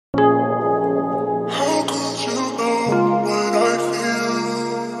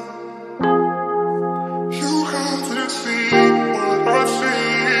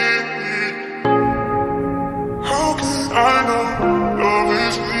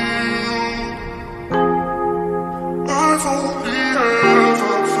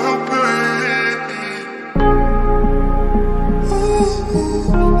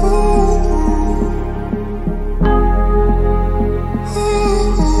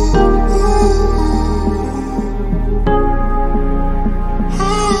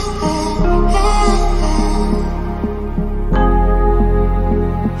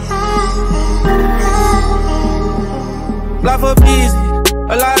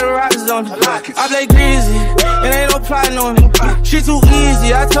on it. I play greasy, it ain't no plotting on me. She too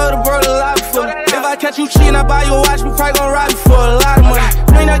easy, I told the bro to lie before me. If I catch you cheating, I buy you a watch, we probably gon' rob you for a lot of money.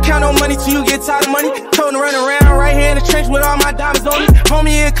 You ain't not count no money till you get tired of money. Told him to run around right here in the trench with all my diamonds on me.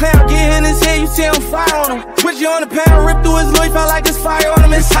 Homie in clown, get hit in his head, you see him fire on him. Put you on the pound, rip through his loot, felt like it's fire on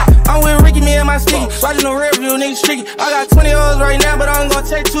him, it's hot. I'm with Ricky, me and my sticky, watching the rear view, niggas tricky. I got 20 hoes right now, but I'm gonna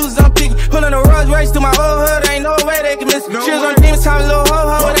take two, I'm picky. Pulling the rugs race through my old hood, ain't no way they can miss me. She was on demons, time little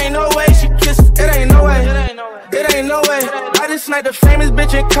ho-ho, it ain't no way she kissed me. It ain't no way, it ain't no way. I just sniped a famous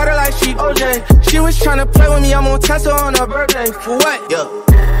bitch and cut her like she OJ. She was tryna play with me, I'm on Tesla on her birthday. For what? Yeah.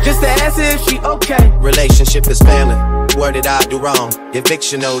 Just to ask her if she okay. Relationship is family. What did I do wrong?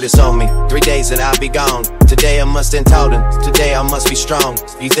 Eviction notice on me. 3 days and I'll be gone. Today I must entitle. Today I must be strong.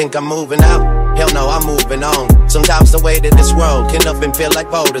 You think I'm moving out? Hell no, I'm moving on. Sometimes the weight of this world can up and feel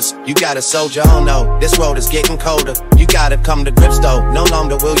like boulders. You got a soldier, oh no, this road is getting colder. You gotta come to grips though, no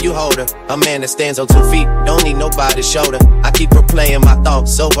longer will you hold her. A man that stands on 2 feet, don't need nobody's shoulder. I keep replaying my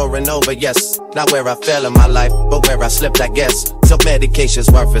thoughts over and over, yes. Not where I fell in my life, but where I slipped, I guess. Self-medication's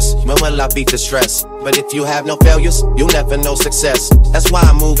worthless, when will I beat the stress? But if you have no failures, you'll never know success. That's why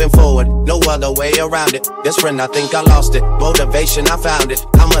I'm moving forward, no other way around it. This friend, I think I lost it. Motivation, I found it.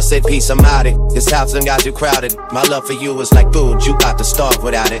 I must say peace, I'm out it. This house done got you crowded. My love for you is like food, you got to starve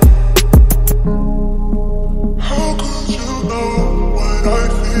without it. How could you know what I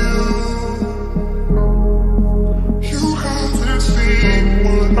feel? You haven't seen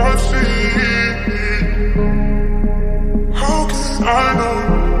what I've seen. How can I know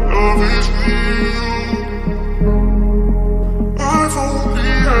love is real? I've only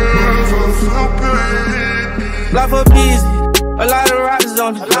ever felt pain. Life up easy, a lot of rappers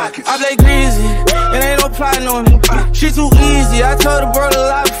on it. I play greasy, it ain't no plotting on me. She too easy, I told the bro to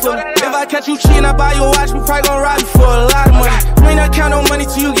lie before me. If I catch you cheating, I buy you a watch, we probably gon' rob you for a lot of money. You ain't not count no money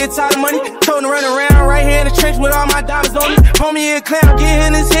till you get tired of money. Told him to run around right here in the trench with all my diamonds on me. Homie in clown, get hit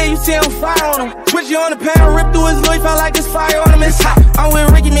in his head, you see him fire on him. Put you on the pound, rip through his loot, felt like it's fire on him, it's hot. I'm with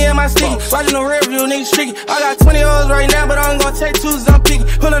Ricky, me and my sticky, watching the rear view, niggas tricky. I got 20 hoes right now, but I'm gonna take two, I'm picky.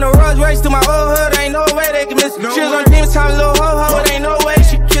 Pulling the rugs race through my old hood, ain't no way they can miss me. She was on demons, time little ho-ho, it ain't no way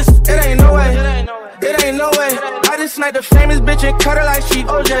she kissed me. It ain't no way, it ain't no way. I just sniped a famous bitch and cut her like she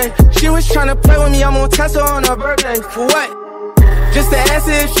OJ. She was tryna play with me, I'm on Tesla on her birthday. For what? Just to ask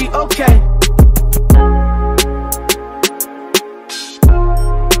her if she okay.